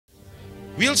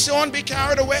We'll soon be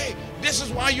carried away. This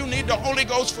is why you need the Holy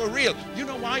Ghost for real. You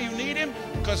know why you need him?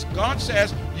 Because God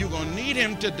says you're going to need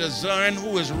him to discern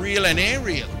who is real and ain't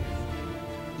real.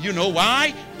 You know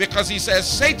why? Because he says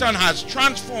Satan has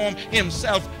transformed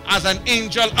himself as an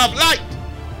angel of light.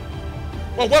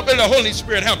 Well, what will the Holy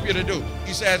Spirit help you to do?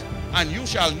 He says, and you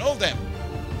shall know them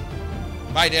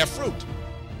by their fruit.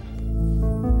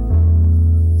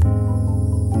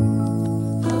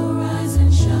 Arise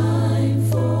and shine,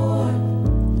 for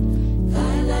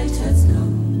thy light has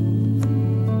come,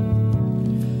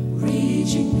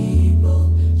 reaching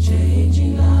people,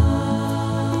 changing lives.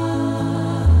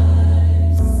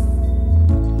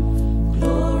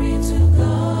 Glory to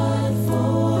God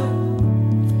for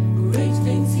great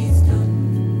things he's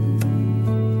done,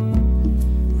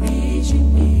 reaching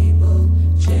people,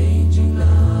 changing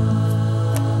lives.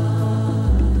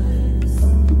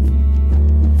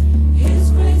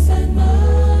 His grace and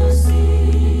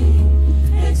mercy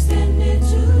extended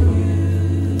to you,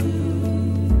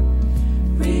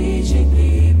 reaching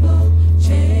people,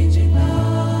 changing lives.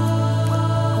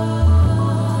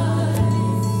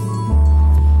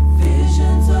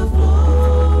 Visions of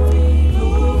glory,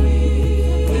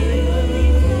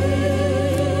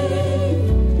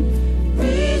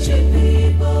 reaching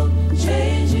people,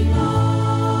 changing lives.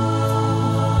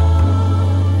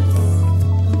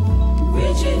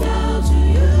 Reaching out to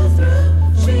you through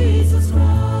Jesus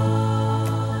Christ.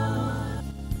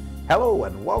 Hello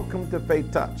and welcome to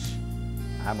Faith Touch.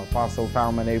 I'm Apostle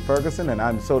Falman A. Ferguson, and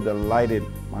I'm so delighted,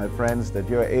 my friends, that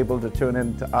you're able to tune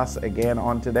in to us again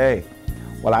on today.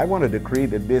 Well, I want to decree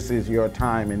that this is your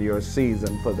time and your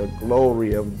season for the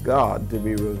glory of God to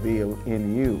be revealed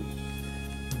in you.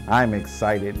 I'm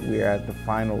excited. We are at the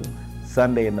final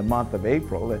Sunday in the month of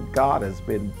April, and God has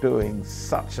been doing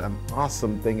such an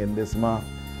awesome thing in this month.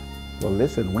 Well,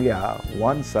 listen, we are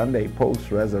one Sunday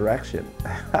post-resurrection.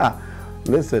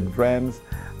 Listen, friends,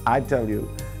 I tell you,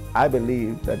 I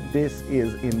believe that this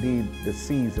is indeed the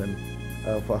season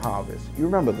for harvest. You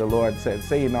remember the Lord said,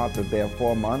 say not that there are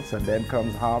 4 months and then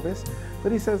comes harvest.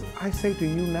 But he says, I say to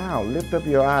you now, lift up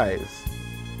your eyes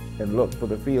and look, for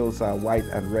the fields are white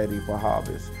and ready for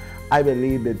harvest. I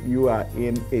believe that you are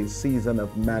in a season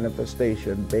of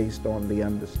manifestation based on the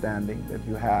understanding that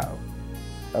you have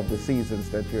of the seasons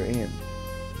that you're in.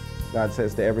 God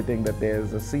says to everything that there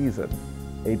is a season,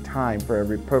 a time for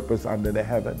every purpose under the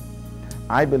heaven.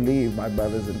 I believe, my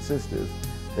brothers and sisters,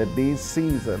 that these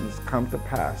seasons come to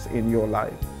pass in your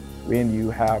life when you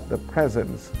have the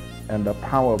presence and the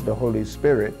power of the Holy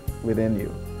Spirit within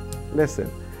you. Listen,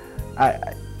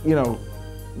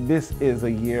 this is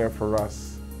a year for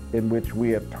us in which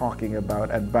we are talking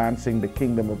about advancing the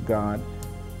kingdom of God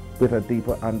with a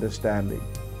deeper understanding.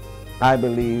 I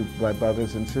believe, my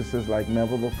brothers and sisters, like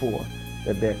never before,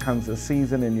 that there comes a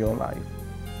season in your life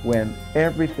when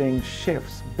everything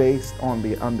shifts based on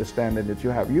the understanding that you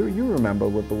have. You remember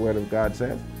what the Word of God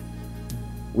says.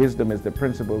 Wisdom is the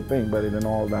principal thing, but in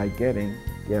all thy getting,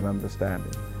 get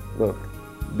understanding. Look,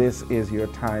 this is your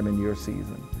time and your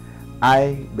season.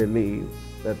 I believe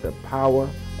that the power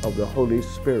of the Holy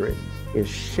Spirit is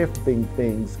shifting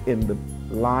things in the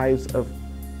lives of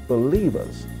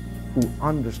believers who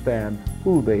understand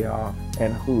who they are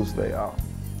and whose they are.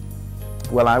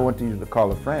 Well, I want you to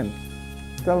call a friend.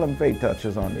 Tell them Faith Touch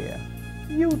is on the air.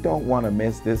 You don't want to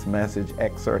miss this message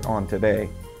excerpt on today,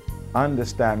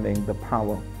 Understanding the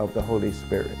Power of the Holy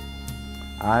Spirit.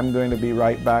 I'm going to be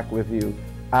right back with you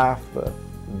after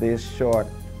this short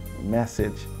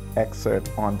message excerpt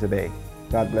on today.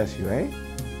 God bless you, eh?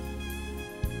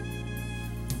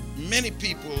 Many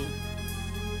people,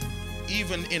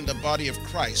 even in the body of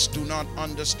Christ, do not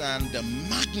understand the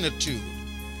magnitude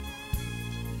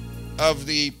of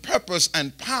the purpose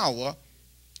and power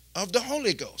of the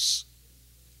Holy Ghost.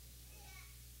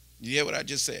 You hear what I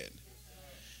just said?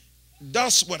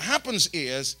 Thus, what happens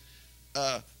is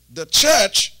the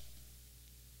church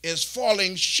is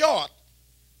falling short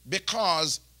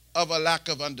because of a lack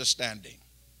of understanding.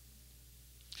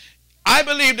 I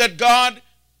believe that God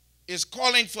is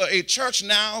calling for a church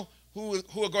now who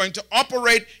are going to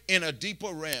operate in a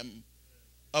deeper realm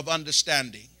of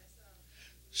understanding,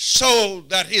 so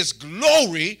that his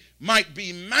glory might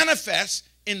be manifest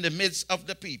in the midst of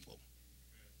the people.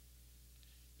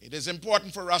 It is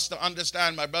important for us to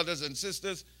understand, my brothers and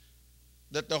sisters,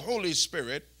 that the Holy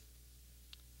Spirit,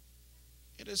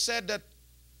 it is said that,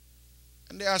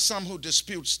 and there are some who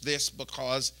dispute this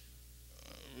because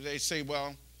they say,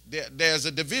 well, there's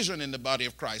a division in the body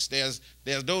of Christ. There's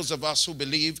those of us who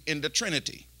believe in the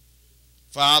Trinity,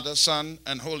 Father, Son,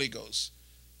 and Holy Ghost.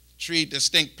 3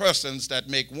 distinct persons that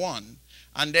make one.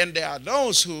 And then there are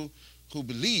those who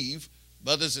believe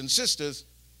Brothers and sisters,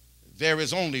 there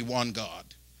is only one God.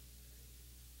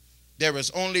 There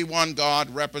is only one God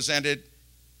represented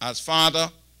as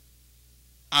Father,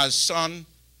 as Son,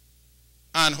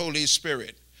 and Holy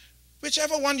Spirit.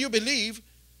 Whichever one you believe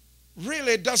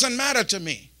really doesn't matter to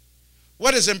me.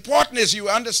 What is important is you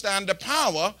understand the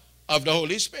power of the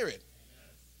Holy Spirit.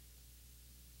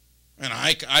 And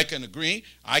I can agree,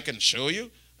 I can show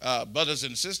you, brothers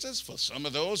and sisters, for some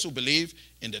of those who believe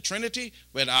in the Trinity,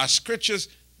 where there are scriptures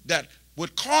that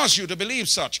would cause you to believe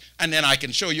such. And then I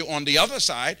can show you on the other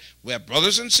side, where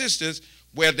brothers and sisters,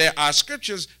 where there are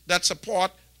scriptures that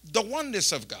support the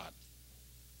oneness of God.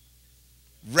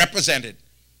 Represented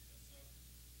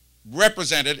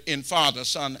in Father,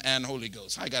 Son, and Holy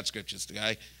Ghost. I got scriptures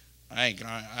today. I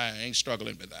ain't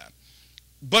struggling with that.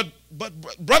 But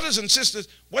brothers and sisters,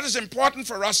 what is important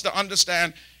for us to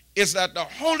understand is that the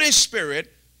Holy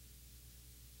Spirit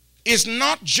is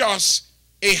not just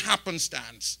a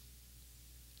happenstance.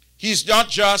 He's not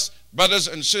just, brothers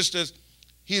and sisters,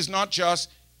 he's not just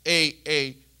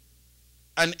an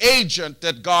agent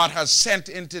that God has sent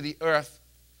into the earth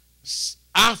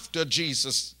after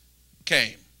Jesus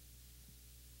came.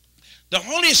 The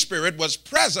Holy Spirit was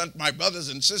present, my brothers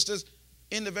and sisters,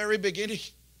 in the very beginning.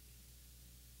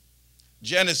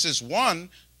 Genesis 1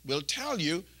 will tell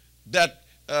you that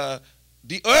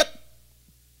the earth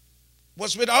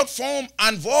was without form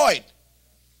and void.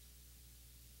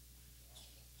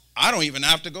 I don't even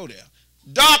have to go there.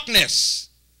 Darkness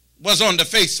was on the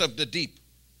face of the deep.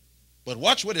 But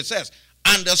watch what it says.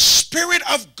 And the Spirit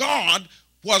of God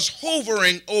was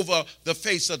hovering over the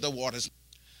face of the waters.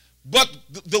 But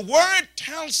the word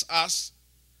tells us,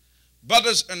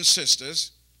 brothers and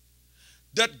sisters,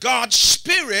 that God's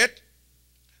Spirit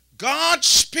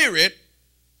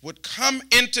would come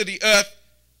into the earth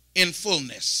in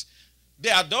fullness.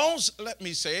 There are those, let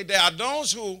me say, there are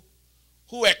those who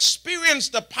experience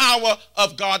the power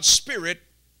of God's Spirit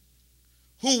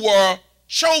who were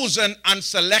chosen and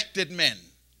selected men.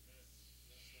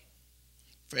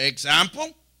 For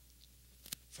example,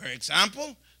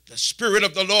 the Spirit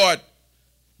of the Lord,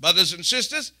 brothers and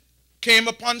sisters, came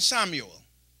upon Samuel.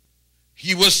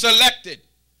 He was selected.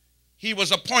 He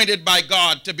was appointed by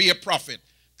God to be a prophet.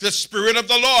 The Spirit of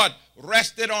the Lord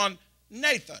rested on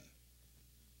Nathan.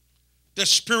 The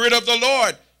Spirit of the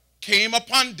Lord came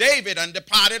upon David and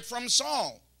departed from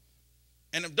Saul.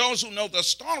 And if those who know the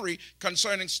story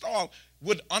concerning Saul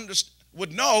would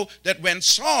know that when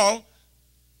Saul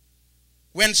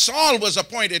was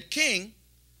appointed king,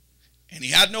 and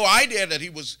he had no idea that he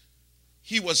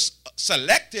was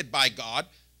selected by God,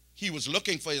 he was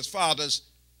looking for his father's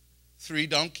 3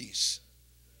 donkeys.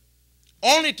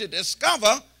 Only to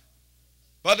discover,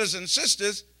 brothers and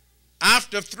sisters,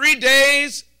 after 3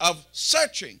 days of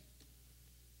searching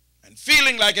and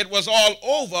feeling like it was all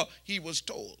over, he was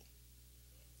told,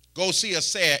 go see a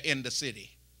seer in the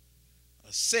city.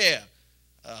 A seer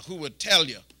who would tell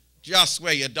you just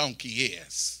where your donkey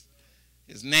is.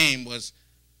 His name was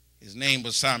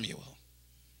Samuel.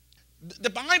 The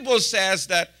Bible says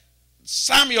that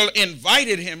Samuel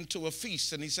invited him to a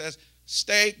feast, and he says,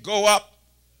 go up,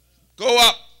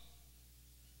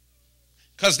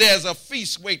 because there's a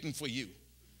feast waiting for you.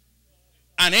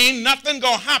 And ain't nothing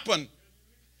going to happen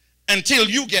until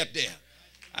you get there.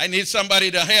 I need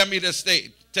somebody to hear me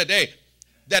today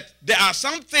that there are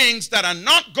some things that are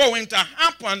not going to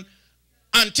happen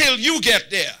until you get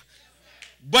there.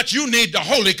 But you need the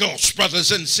Holy Ghost,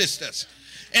 brothers and sisters.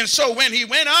 And so when he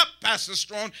went up, Pastor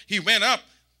Strong, he went up,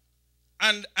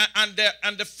 and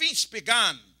the feast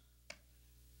began.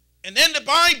 And then the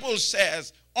Bible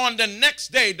says, on the next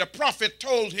day, the prophet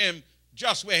told him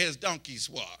just where his donkeys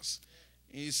was.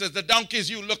 He says, the donkeys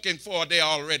you looking for, they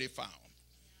already found.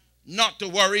 Not to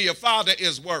worry, your father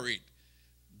is worried.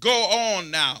 Go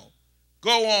on now.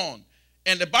 Go on.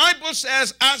 And the Bible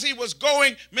says, as he was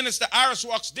going, Minister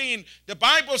Iris Dean, the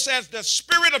Bible says the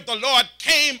Spirit of the Lord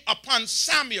came upon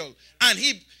Samuel, and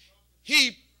he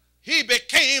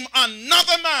became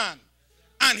another man,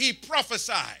 and he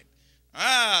prophesied.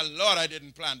 Ah, Lord, I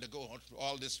didn't plan to go through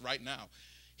all this right now.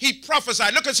 He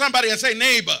prophesied. Look at somebody and say,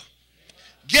 neighbor,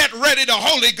 get ready, the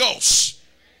Holy Ghost.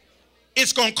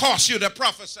 It's going to cost you to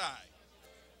prophesy.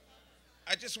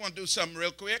 I just want to do something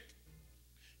real quick.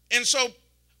 And so,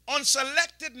 on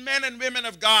selected men and women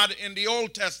of God in the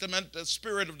Old Testament, the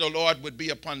Spirit of the Lord would be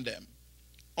upon them.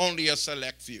 Only a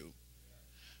select few.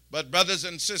 But brothers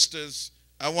and sisters,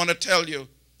 I want to tell you,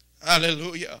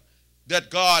 hallelujah, that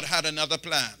God had another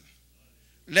plan.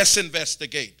 Let's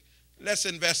investigate. Let's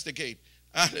investigate.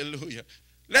 Hallelujah.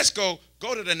 Let's go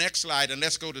to the next slide, and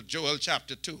let's go to Joel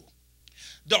chapter 2.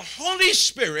 The Holy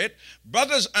Spirit,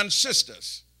 brothers and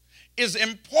sisters, is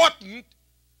important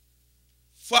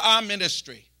for our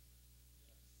ministry.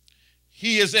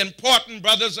 He is important,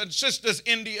 brothers and sisters,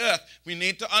 in the earth. We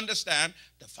need to understand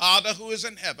the Father who is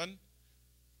in heaven,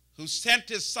 who sent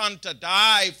his Son to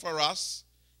die for us,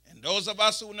 and those of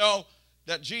us who know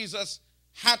that Jesus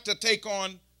had to take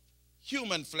on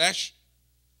human flesh,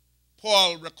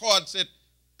 Paul records it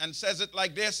and says it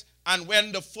like this: and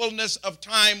when the fullness of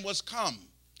time was come,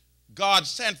 God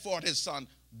sent forth his Son,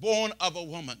 born of a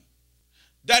woman,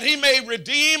 that he may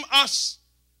redeem us.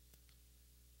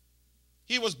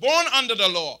 He was born under the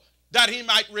law, that he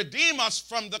might redeem us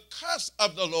from the curse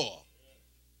of the law.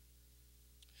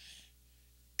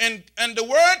 And the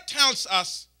word tells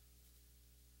us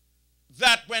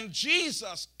that when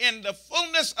Jesus, in the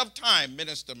fullness of time,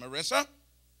 Minister Marissa,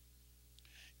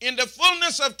 in the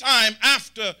fullness of time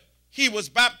after he was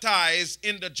baptized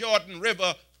in the Jordan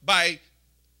River by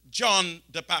John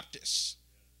the Baptist,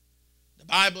 the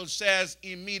Bible says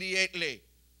immediately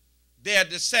there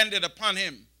descended upon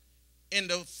him in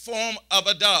the form of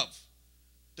a dove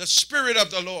the Spirit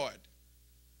of the Lord.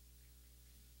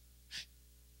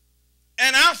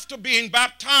 And after being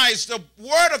baptized, the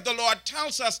word of the Lord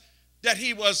tells us that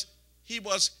he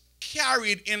was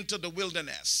carried into the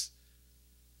wilderness,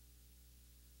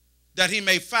 that he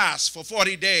may fast for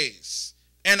 40 days,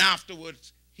 and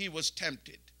afterwards he was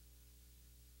tempted.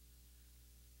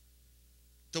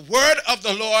 The word of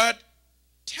the Lord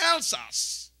tells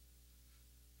us,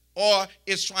 or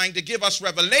is trying to give us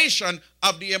revelation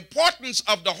of the importance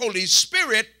of the Holy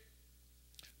Spirit,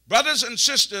 brothers and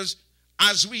sisters,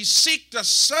 as we seek to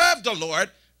serve the Lord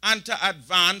and to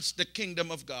advance the kingdom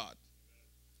of God.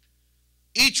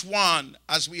 Each one,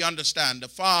 as we understand, the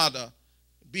Father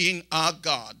being our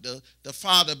God, the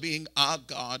Father being our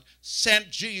God,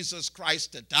 sent Jesus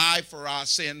Christ to die for our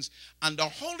sins, and the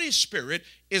Holy Spirit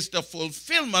is the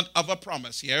fulfillment of a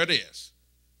promise. Here it is.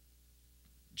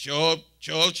 Joel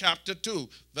chapter 2,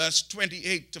 verse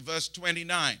 28 to verse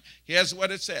 29. Here's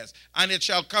what it says. And it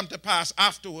shall come to pass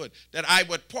afterward that I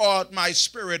would pour out my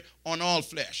Spirit on all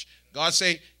flesh. God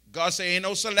say, ain't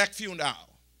no select few now.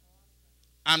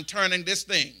 I'm turning this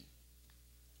thing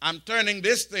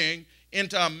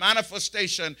into a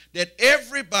manifestation that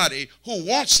everybody who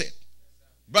wants it,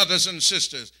 brothers and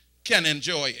sisters, can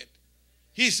enjoy it.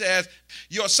 He says,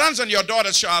 your sons and your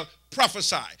daughters shall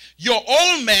prophesy. Your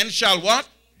old men shall what?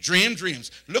 Dream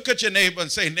dreams. Look at your neighbor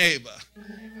and say, neighbor,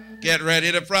 get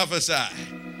ready to prophesy.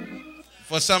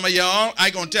 For some of y'all,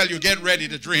 I'm going to tell you, get ready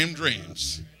to dream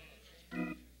dreams.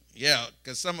 Yeah,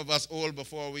 because some of us old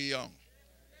before we young.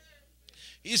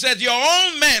 He said, your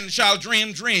old men shall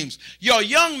dream dreams. Your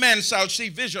young men shall see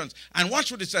visions. And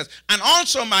watch what it says. And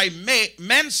also my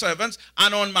men servants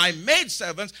and on my maid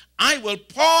servants, I will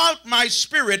pour out my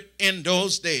Spirit in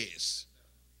those days.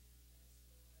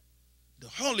 The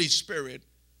Holy Spirit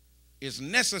is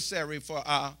necessary for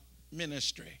our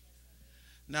ministry.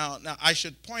 Now I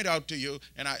should point out to you,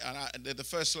 and the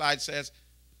first slide says,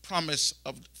 promise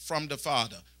from the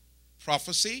Father.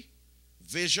 Prophecy,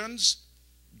 visions,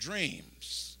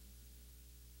 dreams.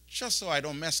 Just so I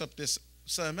don't mess up this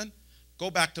sermon, go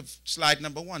back to slide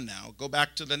number 1 now. Go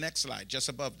back to the next slide, just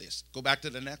above this. Go back to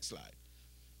the next slide.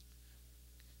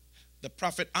 The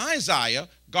prophet Isaiah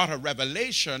got a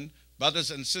revelation, brothers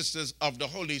and sisters, of the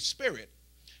Holy Spirit.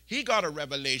 He got a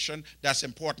revelation that's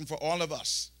important for all of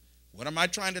us. What am I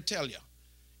trying to tell you?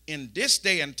 In this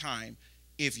day and time,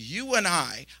 if you and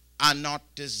I are not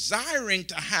desiring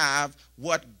to have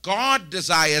what God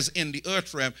desires in the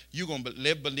earth realm, you're going to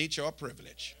live beneath your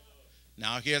privilege.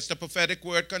 Now, here's the prophetic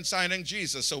word concerning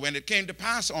Jesus. So when it came to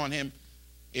pass on him,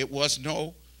 it was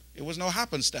no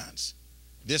happenstance.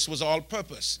 This was all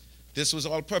purpose. This was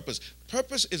all purpose.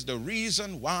 Purpose is the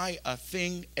reason why a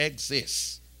thing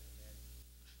exists.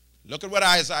 Look at what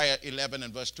Isaiah 11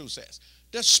 and verse 2 says.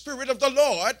 The Spirit of the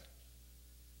Lord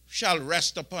shall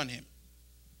rest upon him.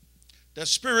 The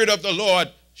Spirit of the Lord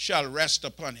shall rest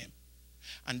upon him.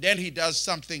 And then he does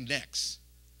something next.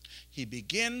 He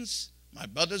begins, my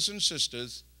brothers and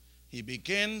sisters, he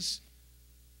begins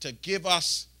to give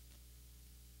us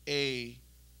an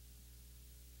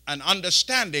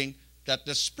understanding that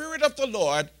the Spirit of the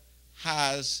Lord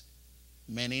has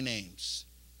many names.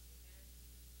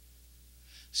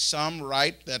 Some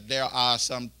write that there are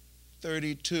some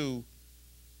 32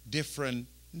 different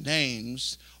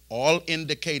names, all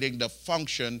indicating the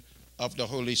function of the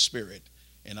Holy Spirit.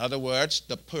 In other words,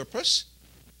 the purpose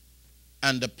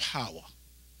and the power.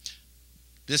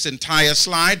 This entire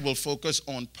slide will focus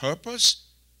on purpose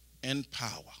and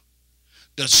power.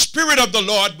 The Spirit of the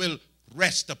Lord will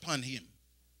rest upon him.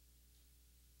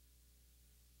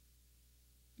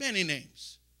 Many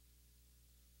names.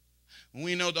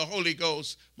 We know the Holy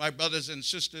Ghost, my brothers and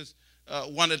sisters,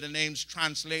 one of the names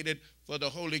translated for the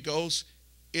Holy Ghost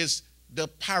is the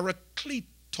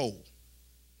Paracleto,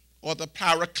 or the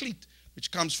Paraclete,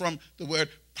 which comes from the word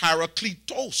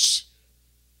Parakletos.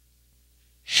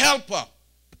 Helper,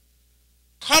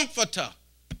 comforter.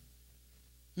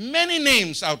 Many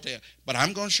names out there, but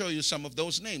I'm going to show you some of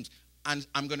those names, and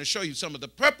I'm going to show you some of the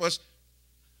purpose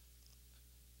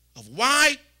of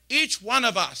why each one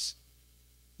of us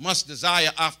must desire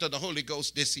after the Holy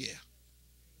Ghost this year.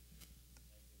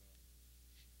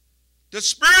 The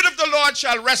Spirit of the Lord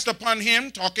shall rest upon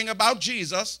him, talking about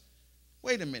Jesus.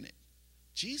 Wait a minute.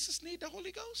 Jesus need the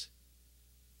Holy Ghost?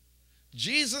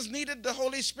 Jesus needed the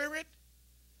Holy Spirit?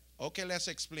 Okay, let's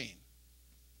explain.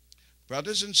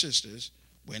 Brothers and sisters,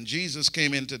 when Jesus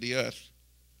came into the earth,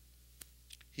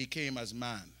 he came as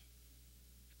man.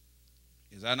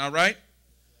 Is that not right?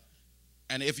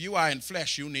 And if you are in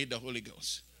flesh, you need the Holy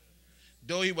Ghost.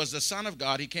 Though he was the Son of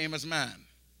God, he came as man.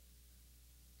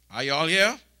 Are you all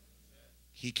here?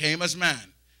 He came as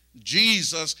man.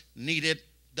 Jesus needed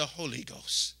the Holy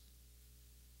Ghost.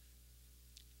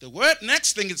 The word,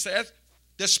 next thing it says,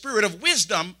 the spirit of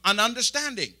wisdom and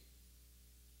understanding.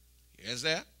 Here's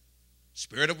that.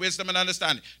 Spirit of wisdom and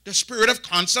understanding. The spirit of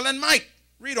counsel and might.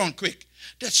 Read on quick.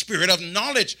 The spirit of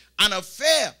knowledge and of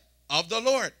fear of the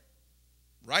Lord.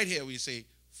 Right here we see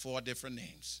 4 different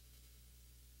names.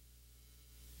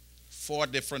 4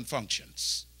 different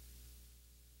functions.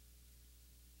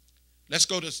 Let's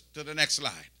go to the next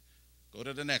slide. Go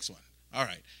to the next one. All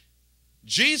right.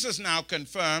 Jesus now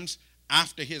confirms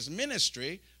after his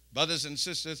ministry, brothers and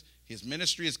sisters, his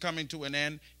ministry is coming to an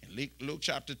end in Luke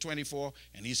chapter 24,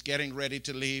 and he's getting ready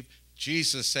to leave.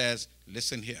 Jesus says,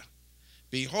 listen here.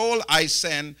 Behold, I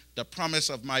send the promise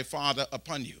of my Father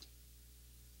upon you.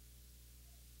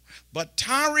 But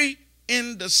tarry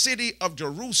in the city of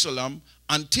Jerusalem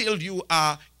until you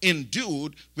are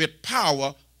endued with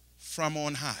power from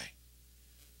on high.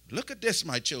 Look at this,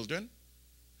 my children.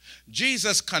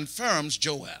 Jesus confirms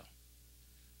Joel.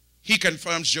 He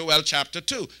confirms Joel chapter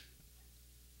 2.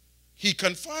 He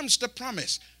confirms the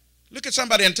promise. Look at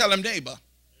somebody and tell them, neighbor,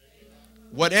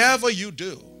 whatever you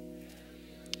do,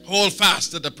 hold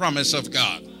fast to the promise of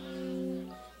God.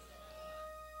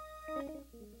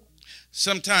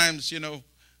 Sometimes, the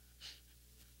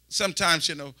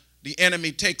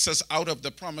enemy takes us out of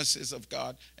the promises of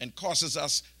God and causes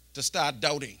us to start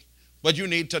doubting. But you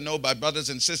need to know, my brothers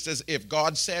and sisters, if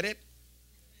God said it,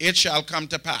 it shall come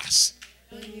to pass.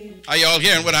 Are you all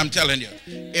hearing what I'm telling you?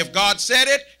 If God said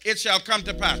it, it shall come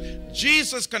to pass.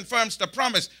 Jesus confirms the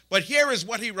promise, but here is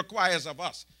what he requires of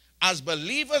us. As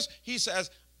believers, he says,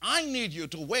 I need you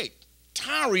to wait.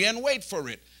 Tarry and wait for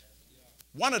it.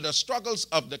 One of the struggles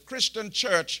of the Christian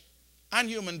church and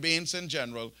human beings in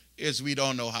general is we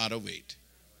don't know how to wait.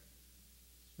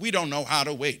 We don't know how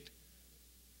to wait.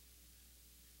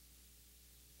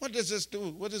 What does this do?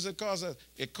 What does it cause us?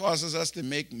 It causes us to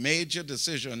make major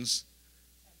decisions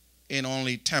in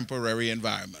only temporary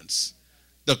environments.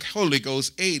 The Holy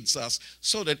Ghost aids us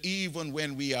so that even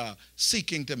when we are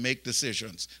seeking to make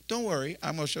decisions, don't worry,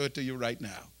 I'm going to show it to you right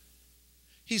now.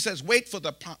 He says, wait for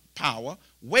the power,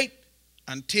 wait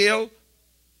until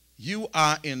you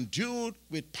are endued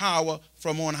with power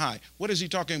from on high. What is he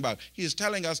talking about? He is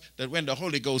telling us that when the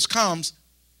Holy Ghost comes,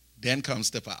 then comes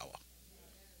the power.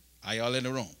 Are you all in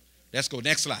the room? Let's go.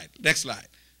 Next slide. Next slide.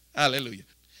 Hallelujah.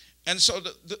 And so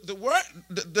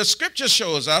the scripture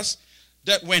shows us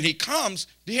that when he comes,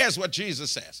 here's what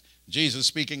Jesus says. Jesus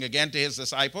speaking again to his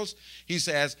disciples. He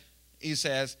says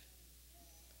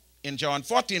in John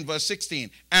 14, verse 16,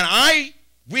 and I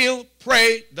will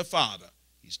pray the Father.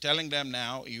 He's telling them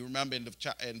now, you remember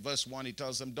in verse 1, he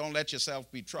tells them, don't let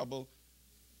yourself be troubled.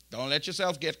 Don't let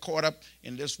yourself get caught up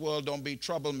in this world. Don't be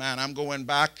troubled, man. I'm going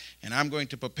back, and I'm going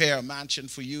to prepare a mansion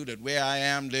for you that where I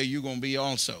am, there you're going to be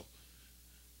also.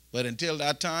 But until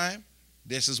that time,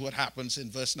 this is what happens in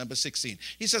verse number 16.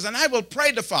 He says, and I will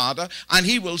pray the Father, and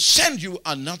he will send you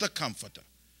another comforter,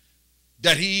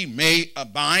 that he may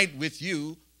abide with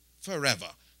you forever.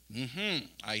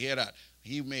 I hear that.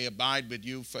 He may abide with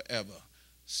you forever.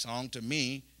 Song to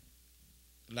me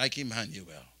like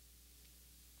Emmanuel.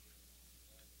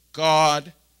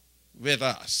 God with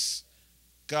us.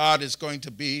 God is going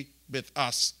to be with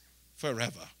us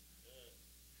forever.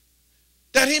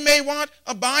 That he may what?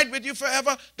 Abide with you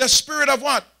forever. The spirit of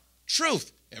what?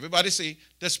 Truth. Everybody see?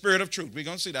 The spirit of truth. We're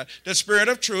going to see that. The spirit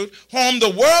of truth, whom the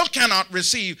world cannot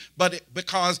receive,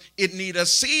 because it neither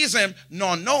sees him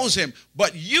nor knows him.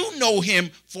 But you know him,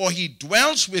 for he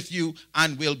dwells with you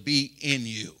and will be in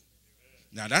you.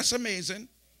 Now that's amazing.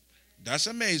 That's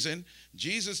amazing.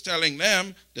 Jesus telling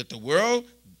them that the world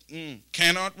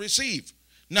cannot receive.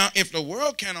 Now, if the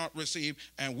world cannot receive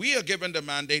and we are given the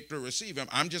mandate to receive him,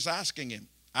 I'm just asking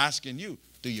you,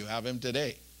 do you have him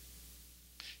today?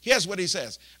 Here's what he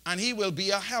says, and he will be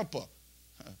a helper.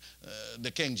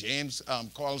 The King James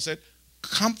calls it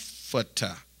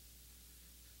comforter.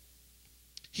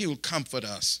 He will comfort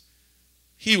us.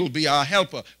 He will be our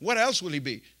helper. What else will he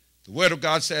be? The Word of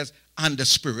God says, and the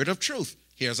Spirit of truth.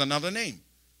 Here's another name.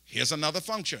 Here's another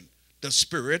function. The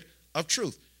Spirit of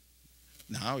truth.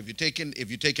 Now, if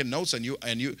you're taking notes and you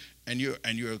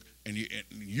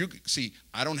see,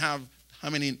 I don't have how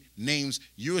many names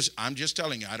I'm just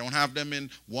telling you. I don't have them in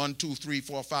 1, 2, 3,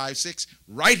 4, 5, 6.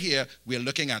 Right here, we're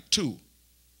looking at 2.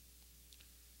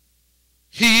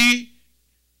 He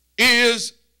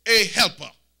is a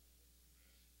helper.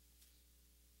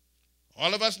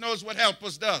 All of us knows what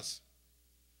helpers does.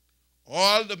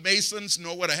 All the masons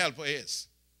know what a helper is.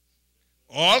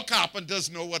 All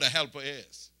carpenters know what a helper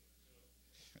is.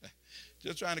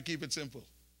 Just trying to keep it simple.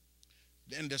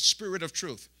 Then the Spirit of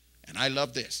truth. And I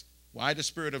love this. Why the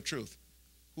Spirit of truth?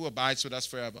 Who abides with us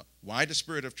forever? Why the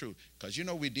Spirit of truth? Because you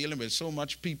know we're dealing with so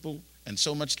much people and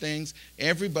so much things.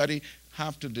 Everybody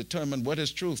have to determine what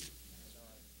is truth.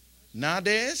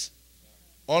 Nowadays,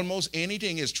 almost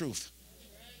anything is truth.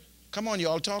 Come on,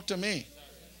 y'all, talk to me.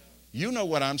 You know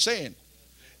what I'm saying.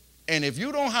 And if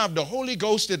you don't have the Holy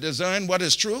Ghost to discern what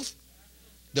is truth,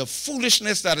 the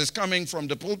foolishness that is coming from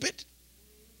the pulpit,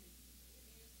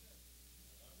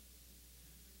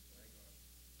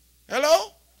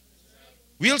 hello?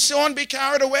 We'll soon be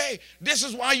carried away. This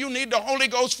is why you need the Holy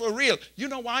Ghost for real. You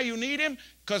know why you need him?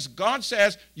 Because God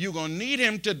says you're going to need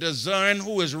him to discern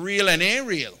who is real and ain't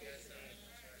real.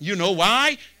 You know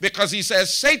why? Because he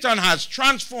says Satan has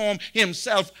transformed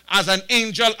himself as an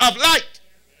angel of light.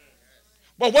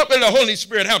 But what will the Holy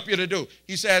Spirit help you to do?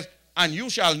 He says, and you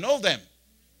shall know them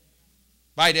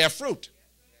by their fruit.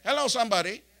 Hello,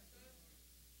 somebody.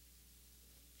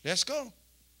 Let's go.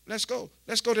 Let's go.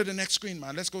 Let's go to the next screen,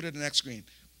 man. Let's go to the next screen.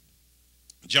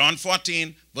 John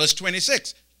 14, verse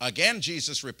 26. Again,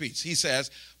 Jesus repeats. He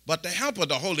says, but the helper,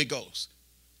 the Holy Ghost,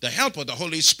 the helper, the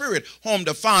Holy Spirit, whom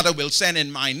the Father will send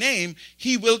in my name,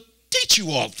 he will teach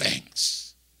you all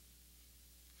things.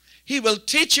 He will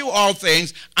teach you all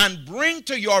things and bring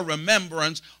to your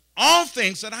remembrance all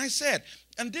things that I said.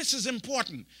 And this is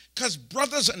important because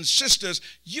brothers and sisters,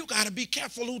 you got to be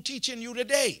careful who's teaching you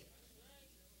today.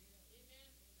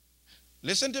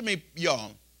 Listen to me,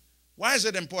 y'all. Why is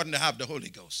it important to have the Holy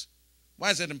Ghost?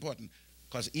 Why is it important?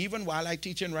 Because even while I'm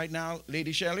teaching right now,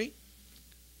 Lady Shelley,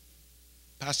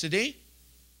 Pastor D,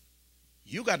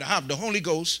 you got to have the Holy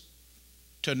Ghost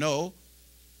to know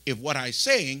if what I'm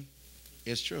saying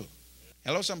is true.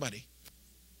 Hello, somebody.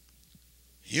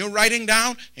 You're writing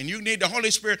down and you need the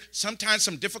Holy Spirit. Sometimes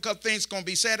some difficult things going to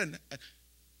be said and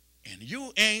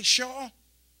you ain't sure.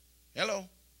 Hello.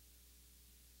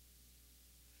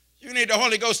 You need the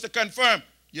Holy Ghost to confirm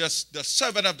the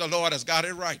servant of the Lord has got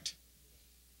it right.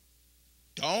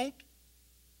 Don't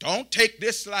take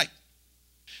this light.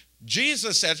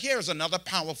 Jesus said, here's another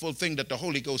powerful thing that the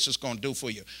Holy Ghost is going to do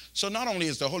for you. So not only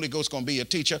is the Holy Ghost going to be a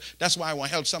teacher, that's why I want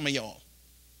to help some of y'all.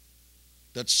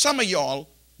 That some of y'all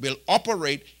will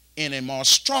operate in a more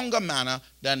stronger manner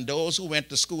than those who went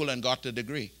to school and got the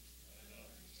degree.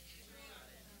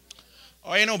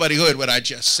 Oh, ain't nobody heard what I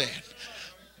just said.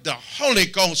 The Holy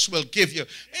Ghost will give you.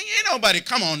 Ain't nobody,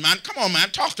 come on, man,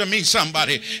 talk to me,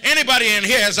 somebody. Anybody in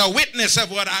here is a witness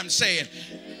of what I'm saying.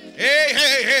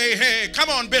 Hey, come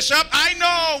on, Bishop, I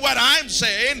know what I'm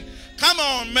saying. Come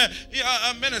on,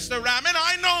 Minister Ramin,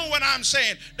 I know what I'm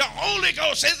saying. The Holy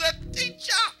Ghost is a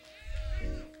teacher.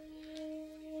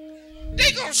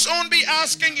 They're going to soon be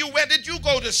asking you, where did you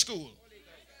go to school?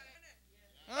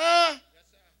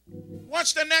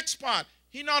 What's the next part?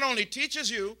 He not only teaches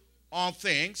you all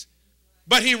things,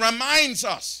 but he reminds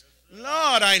us.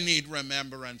 Lord, I need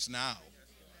remembrance now.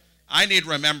 I need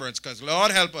remembrance because,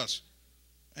 Lord, help us.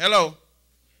 Hello.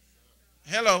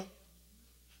 Hello.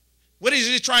 What is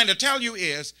he trying to tell you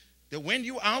is that when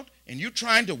you out and you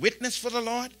trying to witness for the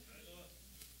Lord,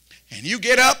 and you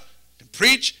get up to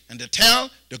preach and to tell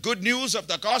the good news of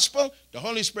the gospel, the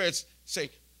Holy Spirit say,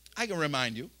 I can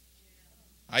remind you.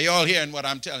 Are you all hearing what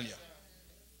I'm telling you?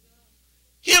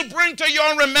 He'll bring to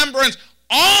your remembrance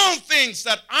all things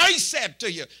that I said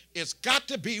to you. It's got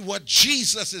to be what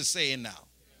Jesus is saying now.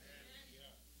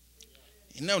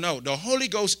 No, the Holy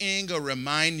Ghost ain't going to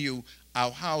remind you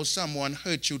of how someone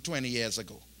hurt you 20 years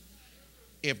ago.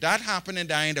 If that happened,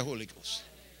 and I ain't the Holy Ghost.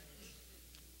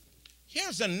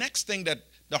 Here's the next thing that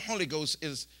the Holy Ghost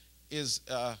is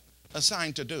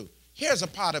assigned to do. Here's a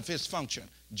part of his function.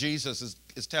 Jesus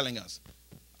is telling us.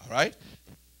 All right?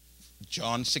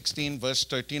 John 16, verse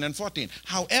 13 and 14.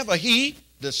 However, he,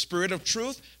 the Spirit of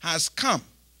truth, has come.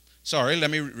 Sorry, let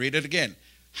me read it again.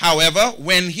 However,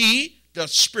 when he, the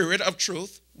Spirit of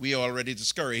truth, we already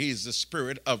discovered he's the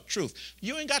Spirit of truth.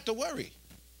 You ain't got to worry.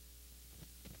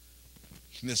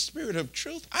 The Spirit of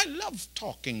truth, I love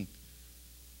talking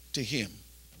to him.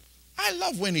 I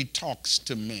love when he talks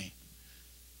to me.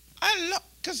 I love,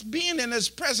 because being in his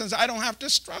presence, I don't have to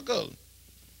struggle.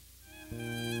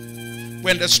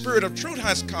 When the Spirit of truth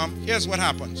has come, here's what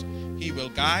happens. He will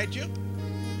guide you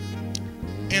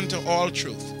into all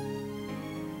truth.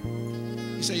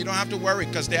 He said, you don't have to worry,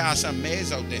 because there are some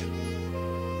maids out there.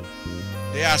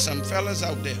 There are some fellas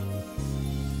out there.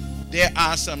 There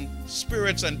are some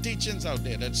spirits and teachings out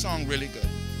there that sound really good.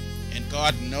 And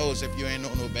God knows if you ain't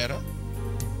know no better,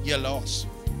 you're lost.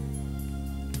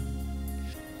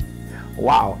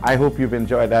 Wow, I hope you've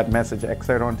enjoyed that message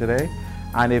excerpt on today.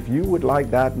 And if you would like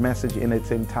that message in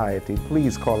its entirety,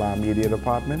 please call our media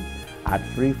department at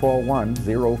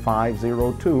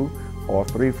 341-0502 or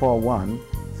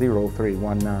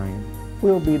 341-0319.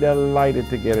 We'll be delighted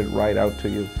to get it right out to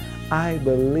you. I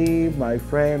believe, my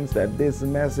friends, that this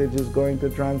message is going to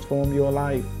transform your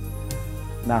life.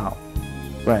 Now,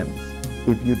 friends,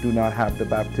 if you do not have the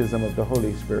baptism of the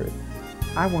Holy Spirit,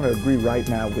 I want to agree right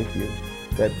now with you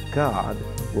that God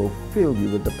will fill you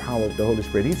with the power of the Holy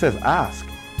Spirit. He says, ask,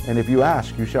 and if you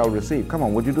ask, you shall receive. Come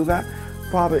on, would you do that?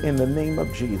 Father, in the name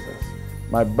of Jesus,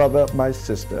 my brother, my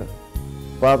sister,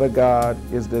 Father God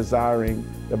is desiring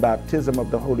the baptism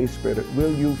of the Holy Spirit.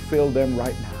 Will you fill them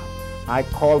right now? I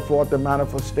call forth the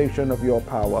manifestation of your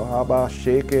power.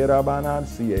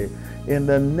 In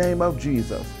the name of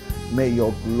Jesus, may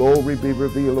your glory be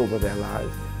revealed over their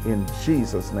lives. In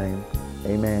Jesus' name,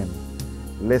 amen.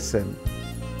 Listen,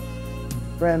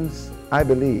 friends, I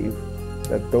believe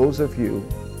that those of you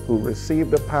who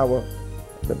receive the power,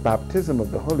 the baptism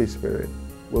of the Holy Spirit,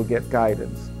 will get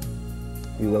guidance.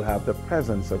 You will have the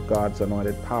presence of God's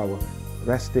anointed power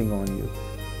resting on you.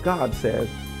 God says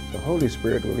the Holy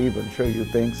Spirit will even show you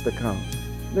things to come.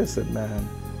 Listen, man,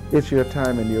 it's your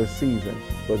time and your season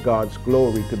for God's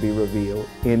glory to be revealed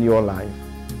in your life.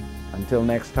 Until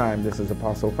next time, this is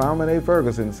Apostle Falman A.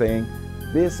 Ferguson saying,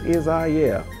 this is our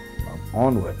year of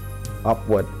onward,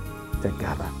 upward,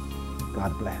 together.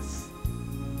 God bless.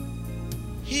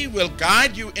 He will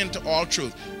guide you into all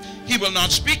truth. He will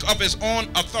not speak of his own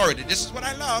authority. This is what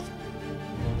I love.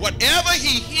 Whatever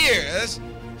he hears,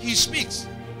 he speaks.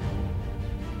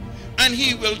 And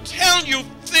he will tell you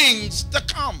things to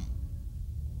come.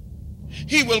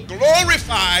 He will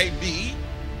glorify me,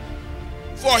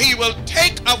 for he will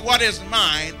take of what is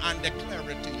mine and declare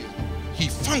it to you. He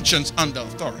functions under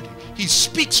authority. He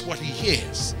speaks what he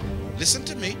hears. Listen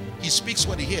to me. He speaks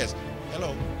what he hears.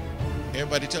 Hello.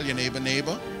 Everybody tell your neighbor,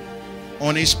 neighbor,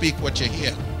 only speak what you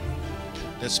hear.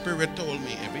 The Spirit told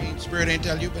me. If the Spirit ain't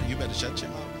tell you, but you better shut your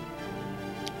mouth.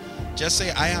 Just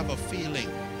say, I have a feeling.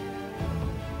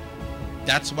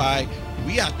 That's why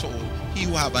we are told, he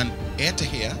who have an ear to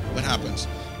hear, what happens?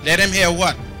 Let him hear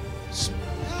what?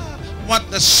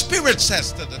 What the Spirit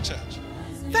says to the church.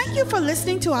 Thank you for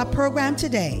listening to our program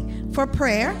today. For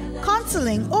prayer,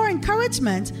 counseling, or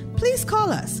encouragement, please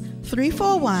call us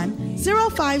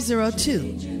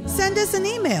 341-0502. Send us an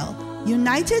email,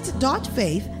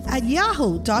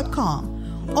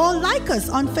 united.faith@yahoo.com, or like us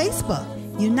on Facebook,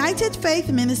 United Faith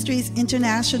Ministries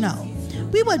International.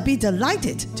 We would be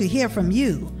delighted to hear from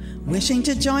you. Wishing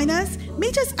to join us?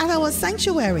 Meet us at our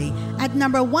sanctuary at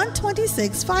number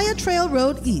 126 Fire Trail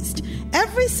Road East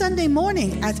every Sunday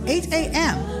morning at 8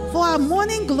 a.m. for our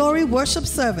morning glory worship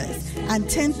service and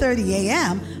 10:30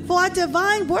 a.m. for our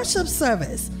divine worship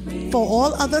service. For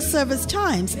all other service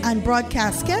times and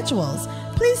broadcast schedules,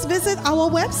 please visit our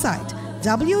website,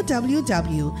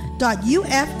 www.ufmi.org.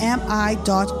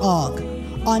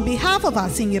 On behalf of our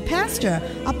senior pastor,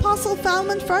 Apostle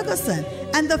Falman Ferguson,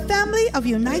 and the family of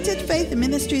United Faith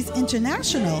Ministries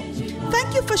International,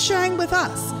 thank you for sharing with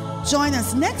us. Join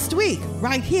us next week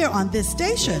right here on this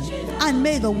station, and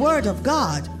may the Word of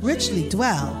God richly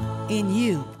dwell in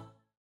you.